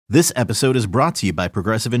This episode is brought to you by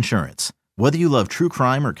Progressive Insurance. Whether you love true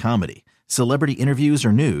crime or comedy, celebrity interviews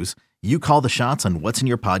or news, you call the shots on what's in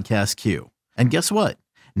your podcast queue. And guess what?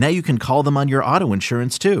 Now you can call them on your auto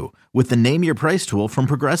insurance too with the Name Your Price tool from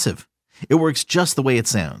Progressive. It works just the way it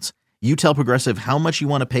sounds. You tell Progressive how much you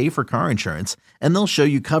want to pay for car insurance, and they'll show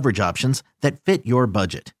you coverage options that fit your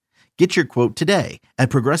budget. Get your quote today at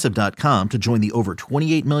Progressive.com to join the over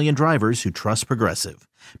 28 million drivers who trust Progressive.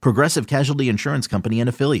 Progressive Casualty Insurance Company and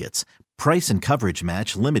Affiliates. Price and coverage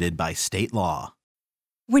match limited by state law.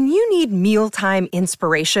 When you need mealtime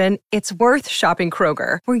inspiration, it's worth shopping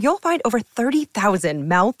Kroger, where you'll find over 30,000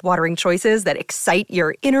 mouth-watering choices that excite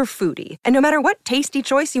your inner foodie. And no matter what tasty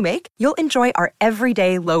choice you make, you'll enjoy our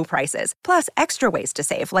everyday low prices, plus extra ways to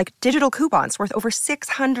save, like digital coupons worth over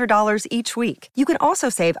 $600 each week. You can also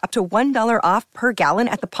save up to $1 off per gallon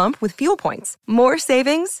at the pump with fuel points. More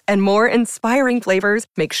savings and more inspiring flavors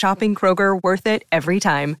make shopping Kroger worth it every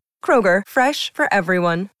time. Kroger, fresh for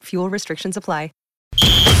everyone. Fuel restrictions apply.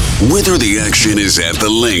 Whether the action is at the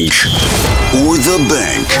link or the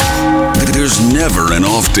bank, there's never an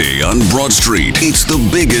off day on Broad Street. It's the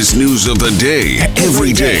biggest news of the day,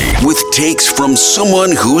 every day, with takes from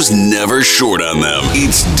someone who's never short on them.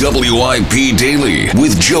 It's WIP Daily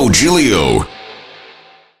with Joe Julio.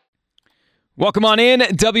 Welcome on in,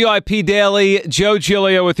 WIP Daily. Joe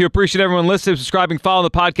Julio with you. Appreciate everyone listening, subscribing, following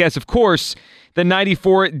the podcast. Of course, the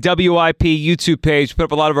 94 WIP YouTube page. Put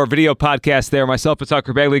up a lot of our video podcasts there. Myself and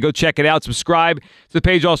Tucker Bagley. Go check it out. Subscribe to the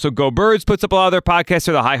page. Also, Go Birds puts up a lot of their podcasts.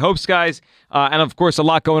 They're the High Hopes guys. And, of course, a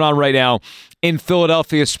lot going on right now in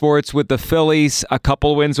Philadelphia sports with the Phillies a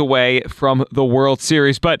couple wins away from the World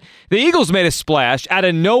Series. But the Eagles made a splash out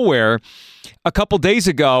of nowhere a couple days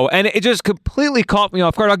ago, and it just completely caught me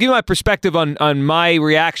off guard. I'll give you my perspective on my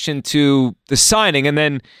reaction to the signing, and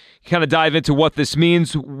then kind of dive into what this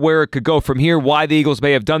means, where it could go from here, why the Eagles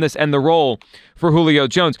may have done this, and the role for Julio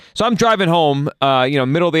Jones. So I'm driving home,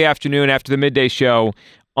 middle of the afternoon after the midday show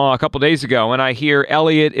a couple days ago, and I hear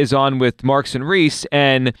Elliot is on with Marks and Reese,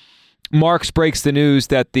 and Marks breaks the news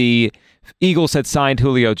that the Eagles had signed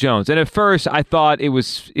Julio Jones. And at first, I thought it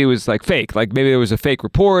was like fake, like maybe there was a fake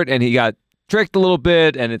report, and he got tricked a little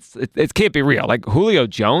bit, and it can't be real. Like, Julio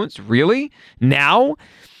Jones? Really? Now?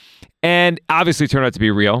 And obviously turned out to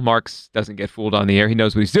be real. Marks doesn't get fooled on the air. He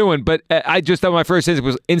knows what he's doing. But I just thought my first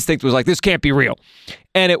instinct was like, this can't be real.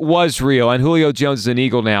 And it was real. And Julio Jones is an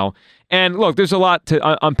Eagle now. And look, there's a lot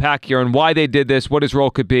to unpack here on why they did this, what his role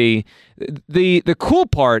could be. The cool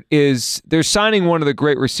part is they're signing one of the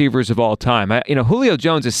great receivers of all time. Julio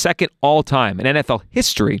Jones is second all time in NFL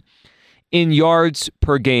history in yards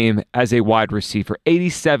per game as a wide receiver,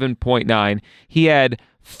 87.9. He had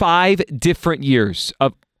 5 different years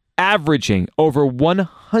of averaging over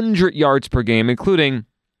 100 yards per game, including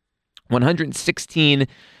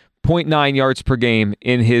 116.9 yards per game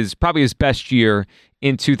in probably his best year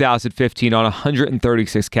in 2015 on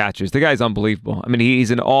 136 catches. The guy's unbelievable. I mean,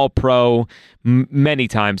 he's an all-pro many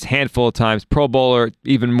times, handful of times, Pro Bowler,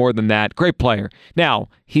 even more than that. Great player. Now,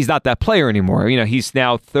 he's not that player anymore. He's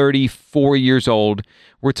now 34 years old.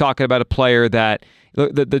 We're talking about a player that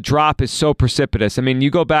the drop is so precipitous. I mean,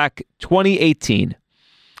 you go back 2018,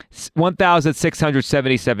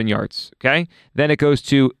 1,677 yards, okay? Then it goes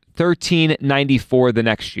to 1,394 the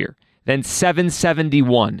next year. Then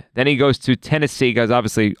 771. Then he goes to Tennessee, because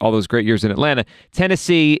obviously all those great years in Atlanta.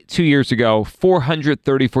 Tennessee 2 years ago,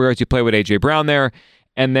 434 yards. You play with A.J. Brown there.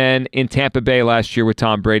 And then in Tampa Bay last year with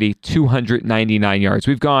Tom Brady, 299 yards.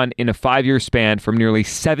 We've gone in a 5-year span from nearly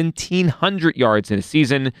 1,700 yards in a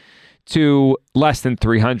season to less than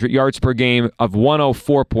 300 yards per game of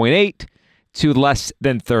 104.8 to less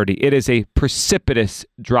than 30. It is a precipitous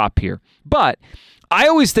drop here. But I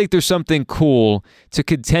always think there's something cool to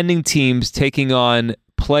contending teams taking on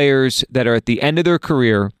players that are at the end of their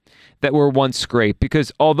career that were once great.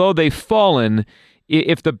 Because although they've fallen,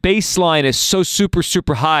 if the baseline is so super,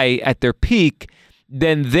 super high at their peak,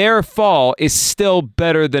 then their fall is still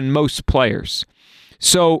better than most players.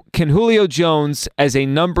 So can Julio Jones, as a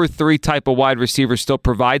number 3 type of wide receiver, still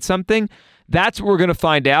provide something? That's what we're going to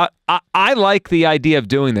find out. I like the idea of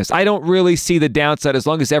doing this. I don't really see the downside as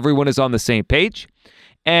long as everyone is on the same page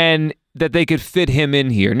and that they could fit him in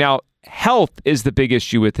here. Now, health is the big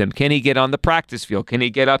issue with him. Can he get on the practice field? Can he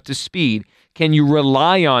get up to speed? Can you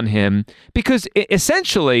rely on him? Because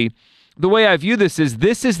essentially, the way I view this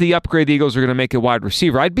is the upgrade the Eagles are going to make a wide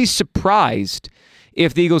receiver. I'd be surprised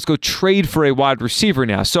if the Eagles go trade for a wide receiver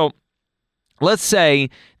now. So let's say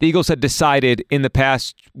the Eagles had decided in the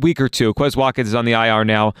past week or two, Quez Watkins is on the IR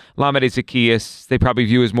now, Lamade Zaccheaus, they probably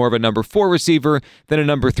view as more of a number 4 receiver than a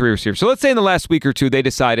number 3 receiver. So let's say in the last week or two, they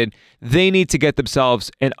decided they need to get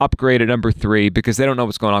themselves an upgrade at number 3 because they don't know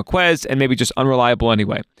what's going on with Quez and maybe just unreliable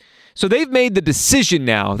anyway. So they've made the decision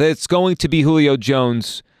now that it's going to be Julio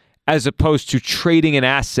Jones as opposed to trading an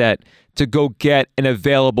asset to go get an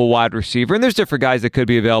available wide receiver. And there's different guys that could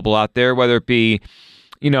be available out there, whether it be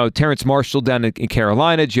Terrence Marshall down in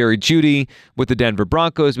Carolina, Jerry Jeudy with the Denver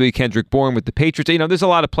Broncos, maybe Kendrick Bourne with the Patriots. There's a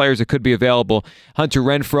lot of players that could be available. Hunter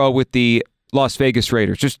Renfrow with the Las Vegas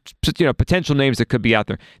Raiders. Just, potential names that could be out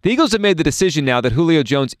there. The Eagles have made the decision now that Julio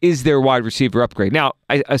Jones is their wide receiver upgrade. Now,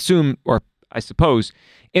 I suppose,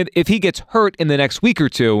 if he gets hurt in the next week or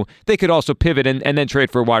two, they could also pivot and then trade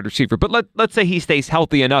for a wide receiver. But let's say he stays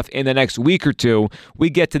healthy enough in the next week or two, we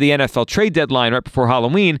get to the NFL trade deadline right before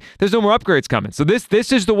Halloween, there's no more upgrades coming. So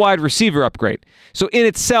this is the wide receiver upgrade. So in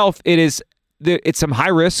itself, it's some high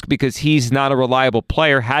risk because he's not a reliable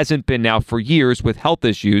player, hasn't been now for years with health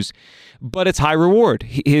issues, but it's high reward.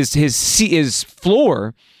 His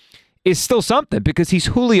floor is still something because he's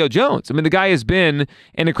Julio Jones. The guy has been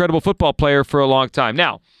an incredible football player for a long time.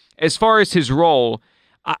 Now, as far as his role,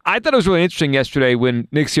 I thought it was really interesting yesterday when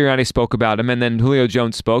Nick Sirianni spoke about him and then Julio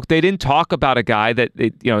Jones spoke. They didn't talk about a guy that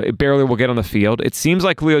barely will get on the field. It seems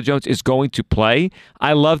like Julio Jones is going to play.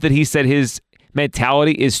 I love that he said his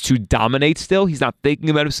mentality is to dominate still. He's not thinking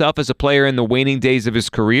about himself as a player in the waning days of his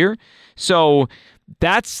career. So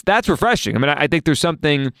that's refreshing. I think there's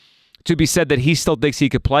something to be said that he still thinks he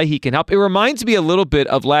could play, he can help. It reminds me a little bit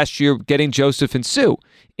of last year getting Joseph and Sue.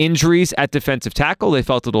 Injuries at defensive tackle, they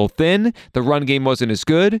felt a little thin. The run game wasn't as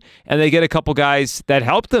good, and they get a couple guys that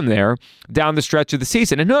helped them there down the stretch of the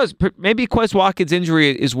season. And who knows, maybe Quez Watkins'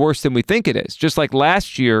 injury is worse than we think it is. Just like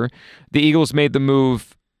last year, the Eagles made the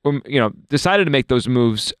move, decided to make those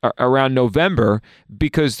moves around November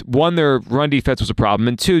because, one, their run defense was a problem,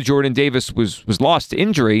 and two, Jordan Davis was lost to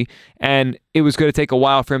injury, and it was going to take a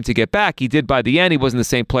while for him to get back. He did by the end. He wasn't the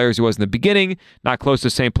same player as he was in the beginning, not close to the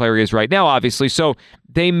same player he is right now, obviously. So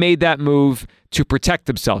they made that move to protect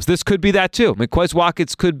themselves. This could be that too. Quez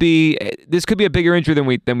Watkins could be a bigger injury than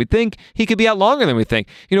we think. He could be out longer than we think.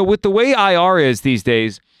 With the way IR is these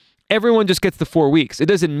days, everyone just gets the 4 weeks. It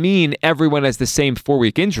doesn't mean everyone has the same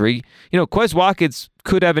 4-week injury. Quez Watkins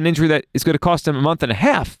could have an injury that is going to cost him a month and a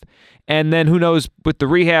half. And then who knows with the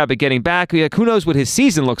rehab and getting back, who knows what his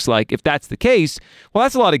season looks like if that's the case. Well,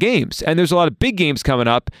 that's a lot of games. And there's a lot of big games coming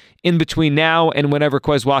up in between now and whenever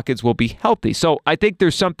Quez Watkins will be healthy. So I think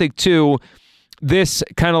there's something to this,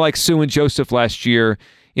 kind of like Sue and Joseph last year,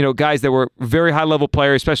 guys that were very high-level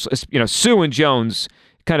players, especially, Sue and Jones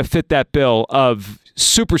kind of fit that bill of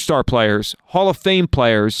superstar players, Hall of Fame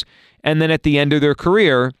players, and then at the end of their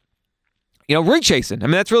career, ring chasing.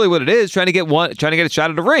 That's really what it is, trying to get a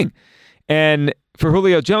shot at a ring. And for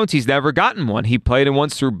Julio Jones, he's never gotten one. He played in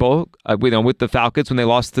once through both, with the Falcons when they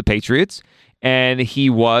lost to the Patriots, and he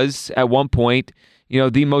was at one point,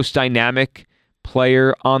 the most dynamic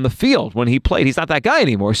player on the field when he played. He's not that guy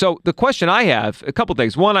anymore. So the question I have, a couple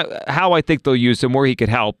things. One, how I think they'll use him, where he could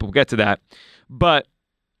help. We'll get to that. But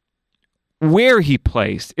where he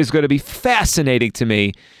plays is going to be fascinating to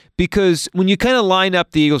me because when you kind of line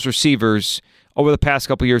up the Eagles receivers over the past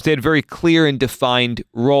couple of years, they had very clear and defined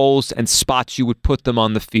roles and spots you would put them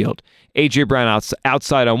on the field. A.J. Brown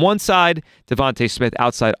outside on one side, Devontae Smith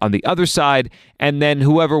outside on the other side, and then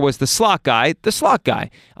whoever was the slot guy. Lamade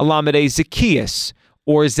Zaccheaus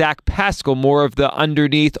or Zach Pascal, more of the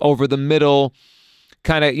underneath, over the middle,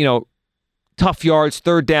 kind of, tough yards,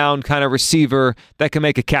 third down kind of receiver that can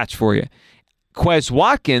make a catch for you. Quez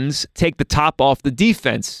Watkins, take the top off the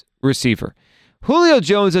defense receiver. Julio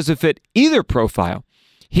Jones doesn't fit either profile.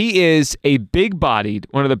 He is a big-bodied,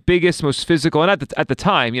 one of the biggest, most physical, and at the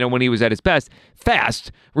time, when he was at his best,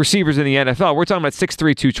 fast receivers in the NFL. We're talking about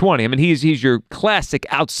 6'3", 220. He's your classic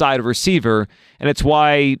outside receiver, and it's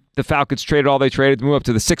why the Falcons traded all they traded to move up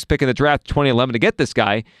to the 6th pick in the draft 2011 to get this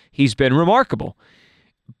guy. He's been remarkable.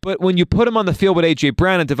 But when you put him on the field with A.J.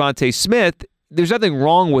 Brown and Devontae Smith, there's nothing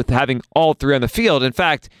wrong with having all three on the field. In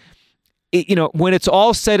fact, when it's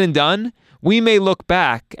all said and done, we may look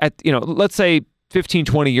back at, let's say 15,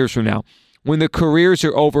 20 years from now, when the careers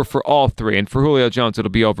are over for all three. And for Julio Jones, it'll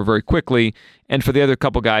be over very quickly. And for the other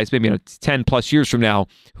couple guys, maybe 10 plus years from now,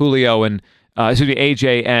 Julio and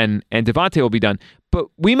AJ and Devontae will be done. But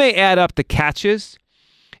we may add up the catches,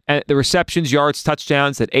 and the receptions, yards,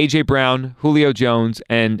 touchdowns that A.J. Brown, Julio Jones,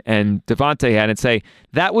 and Devontae had, and say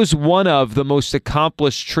that was one of the most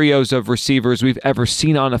accomplished trios of receivers we've ever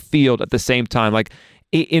seen on a field at the same time, like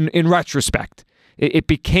in retrospect. it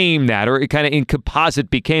became that, or it kind of in composite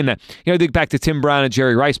became that. Think back to Tim Brown and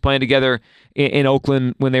Jerry Rice playing together in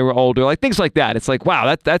Oakland when they were older, like things like that. It's like,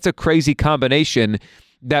 wow, that's a crazy combination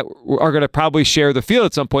that are going to probably share the field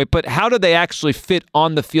at some point. But how do they actually fit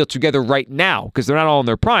on the field together right now? Because they're not all in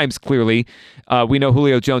their primes, clearly. We know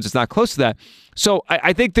Julio Jones is not close to that. So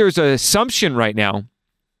I think there's an assumption right now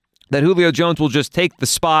that Julio Jones will just take the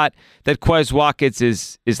spot that Quez Watkins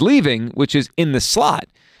is leaving, which is in the slot.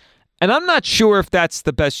 And I'm not sure if that's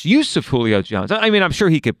the best use of Julio Jones. I mean, I'm sure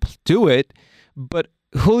he could do it, but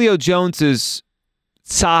Julio Jones's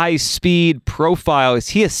size, speed, profile, is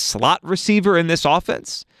he a slot receiver in this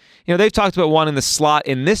offense? They've talked about wanting the slot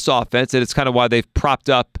in this offense, and it's kind of why they've propped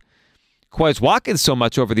up Quez Watkins so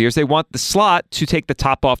much over the years. They want the slot to take the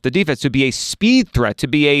top off the defense, to be a speed threat, to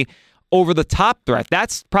be a over-the-top threat.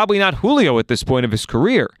 That's probably not Julio at this point of his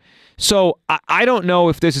career. So I don't know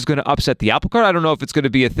if this is going to upset the apple cart. I don't know if it's going to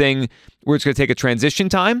be a thing where it's going to take a transition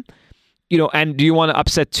time. And do you want to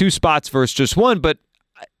upset two spots versus just one? But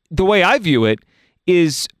the way I view it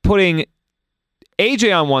is putting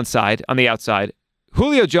AJ on one side, on the outside,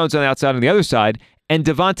 Julio Jones on the outside on the other side, and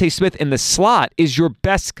Devontae Smith in the slot is your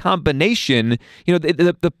best combination.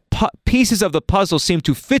 The pieces of the puzzle seem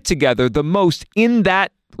to fit together the most in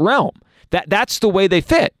that realm. That's the way they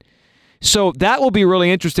fit. So that will be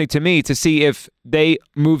really interesting to me to see if they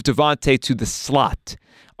move Devontae to the slot.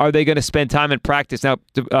 Are they going to spend time in practice? Now,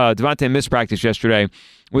 Devontae missed practice yesterday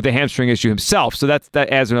with a hamstring issue himself, so that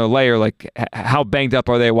adds another layer, like how banged up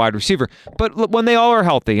are they a wide receiver? But when they all are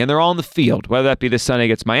healthy and they're all on the field, whether that be this Sunday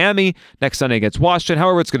against Miami, next Sunday against Washington,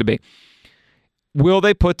 however it's going to be, will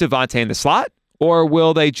they put Devontae in the slot? Or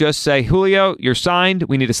will they just say, Julio, you're signed,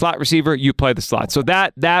 we need a slot receiver, you play the slot? So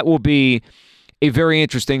that will be a very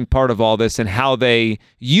interesting part of all this, and how they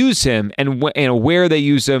use him and where they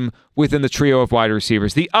use him within the trio of wide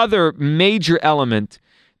receivers. The other major element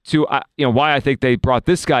to why I think they brought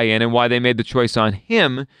this guy in and why they made the choice on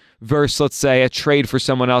him versus, let's say, a trade for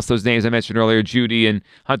someone else, those names I mentioned earlier, Judy and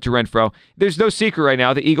Hunter Renfrow. There's no secret right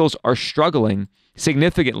now the Eagles are struggling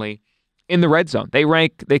significantly in the red zone.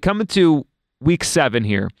 They come into Week 7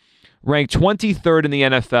 here, ranked 23rd in the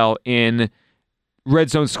NFL in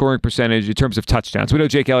red zone scoring percentage in terms of touchdowns. We know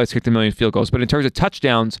Jake Elliott's kicked 1 million field goals, but in terms of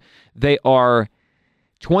touchdowns, they are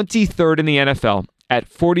 23rd in the NFL at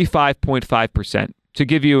 45.5%. To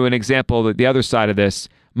give you an example, the other side of this,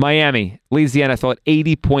 Miami leads the NFL at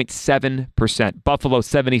 80.7%, Buffalo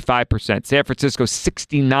 75%, San Francisco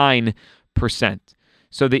 69%.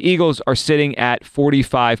 So the Eagles are sitting at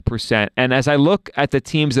 45%. And as I look at the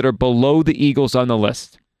teams that are below the Eagles on the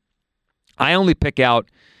list, I only pick out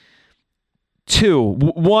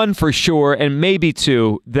one for sure, and maybe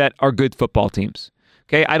two that are good football teams.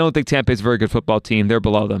 Okay, I don't think Tampa is a very good football team. They're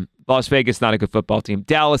below them. Las Vegas, not a good football team.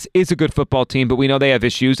 Dallas is a good football team, but we know they have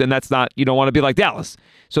issues, and you don't want to be like Dallas.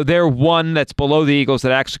 So they're one that's below the Eagles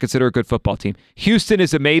that I actually consider a good football team. Houston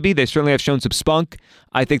is a maybe. They certainly have shown some spunk.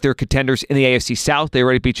 I think they're contenders in the AFC South. They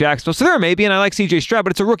already beat Jacksonville. So they're a maybe, and I like C.J. Stroud,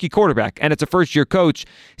 but it's a rookie quarterback, and it's a first-year coach,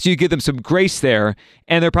 so you give them some grace there,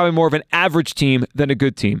 and they're probably more of an average team than a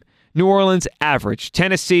good team. New Orleans, average.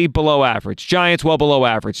 Tennessee, below average. Giants, well below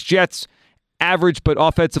average. Jets, average, but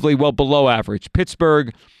offensively well below average.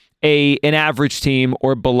 Pittsburgh, an average team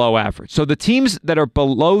or below average. So the teams that are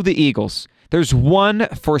below the Eagles, there's one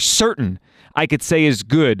for certain I could say is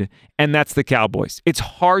good, and that's the Cowboys. It's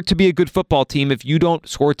hard to be a good football team if you don't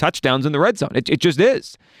score touchdowns in the red zone. It just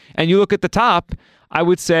is. And you look at the top, I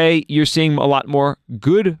would say you're seeing a lot more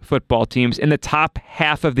good football teams in the top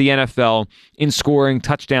half of the NFL in scoring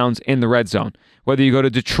touchdowns in the red zone. Whether you go to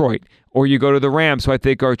Detroit or you go to the Rams, who I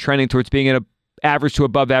think are trending towards being an average to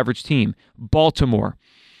above average team. Baltimore,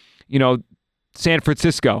 San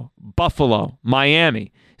Francisco, Buffalo,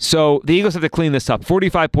 Miami. So the Eagles have to clean this up.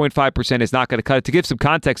 45.5% is not going to cut it. To give some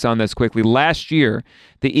context on this quickly, last year,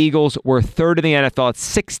 the Eagles were third in the NFL at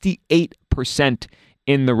 68%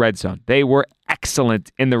 in the red zone. They were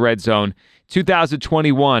excellent in the red zone.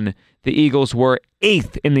 2021, the Eagles were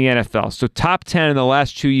 8th in the NFL. So top 10 in the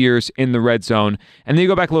last 2 years in the red zone. And then you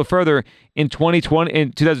go back a little further, in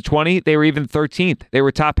 2020, they were even 13th. They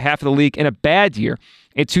were top half of the league in a bad year.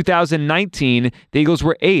 In 2019, the Eagles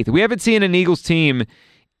were 8th. We haven't seen an Eagles team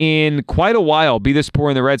in quite a while be this poor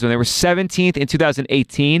in the red zone. They were 17th in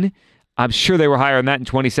 2018. I'm sure they were higher than that in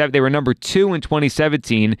 2017. They were number 2 in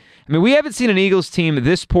 2017. I mean, we haven't seen an Eagles team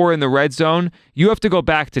this poor in the red zone. You have to go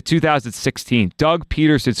back to 2016. Doug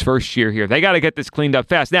Peterson's first year here. They got to get this cleaned up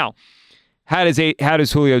fast. Now, how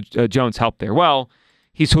does Julio Jones help there? Well,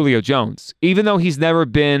 he's Julio Jones. Even though he's never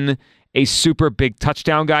been a super big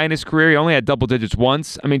touchdown guy in his career, he only had double digits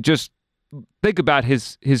once. I mean, just think about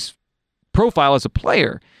his profile as a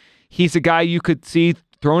player. He's a guy you could see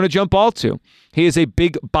throwing a jump ball to. He is a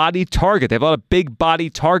big body target. They have a lot of big body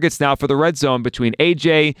targets now for the red zone between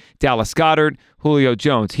AJ, Dallas Goedert, Julio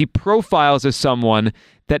Jones. He profiles as someone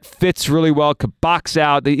that fits really well, could box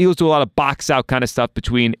out. The Eagles do a lot of box out kind of stuff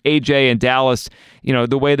between AJ and Dallas. You know,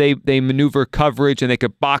 the way they maneuver coverage, and they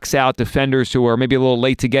could box out defenders who are maybe a little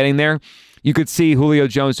late to getting there. You could see Julio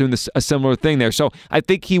Jones doing a similar thing there. So I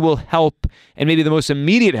think he will help, and maybe the most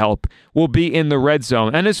immediate help will be in the red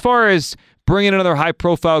zone. And as far as bringing another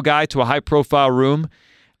high-profile guy to a high-profile room,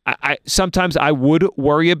 I sometimes I would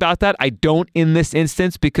worry about that. I don't in this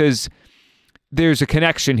instance, because there's a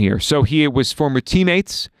connection here. So he was former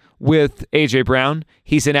teammates with A.J. Brown.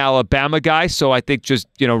 He's an Alabama guy, so I think just,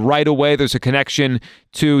 right away there's a connection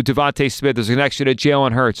to Devontae Smith. There's a connection to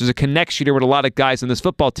Jalen Hurts. There's a connection here with a lot of guys on this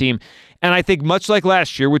football team. And I think much like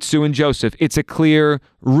last year with Sue and Joseph, it's a clear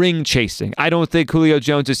ring chasing. I don't think Julio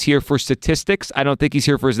Jones is here for statistics. I don't think he's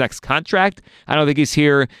here for his next contract. I don't think he's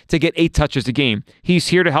here to get 8 touches a game. He's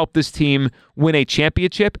here to help this team win a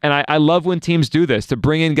championship. And I love when teams do this, to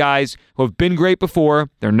bring in guys who have been great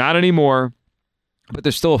before. They're not anymore, but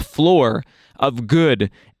there's still a floor of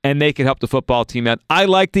good, and they can help the football team out. I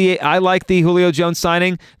like the Julio Jones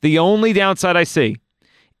signing. The only downside I see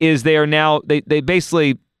is they are now they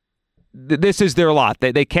basically, this is their lot.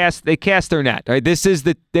 They cast their net. Right? This is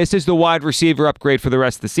the wide receiver upgrade for the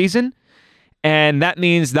rest of the season, and that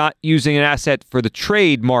means not using an asset for the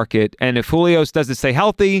trade market. And if Julio doesn't stay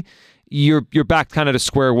healthy, you're back kind of to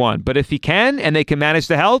square one. But if he can, and they can manage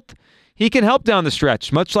the health, he can help down the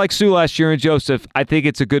stretch, much like Sue last year and Joseph. I think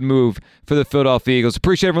it's a good move for the Philadelphia Eagles.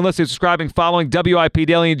 Appreciate everyone listening, subscribing, following WIP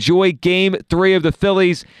Daily. Enjoy Game 3 of the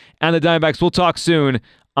Phillies and the Diamondbacks. We'll talk soon,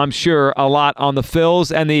 I'm sure, a lot on the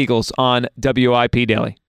Phils and the Eagles on WIP Daily.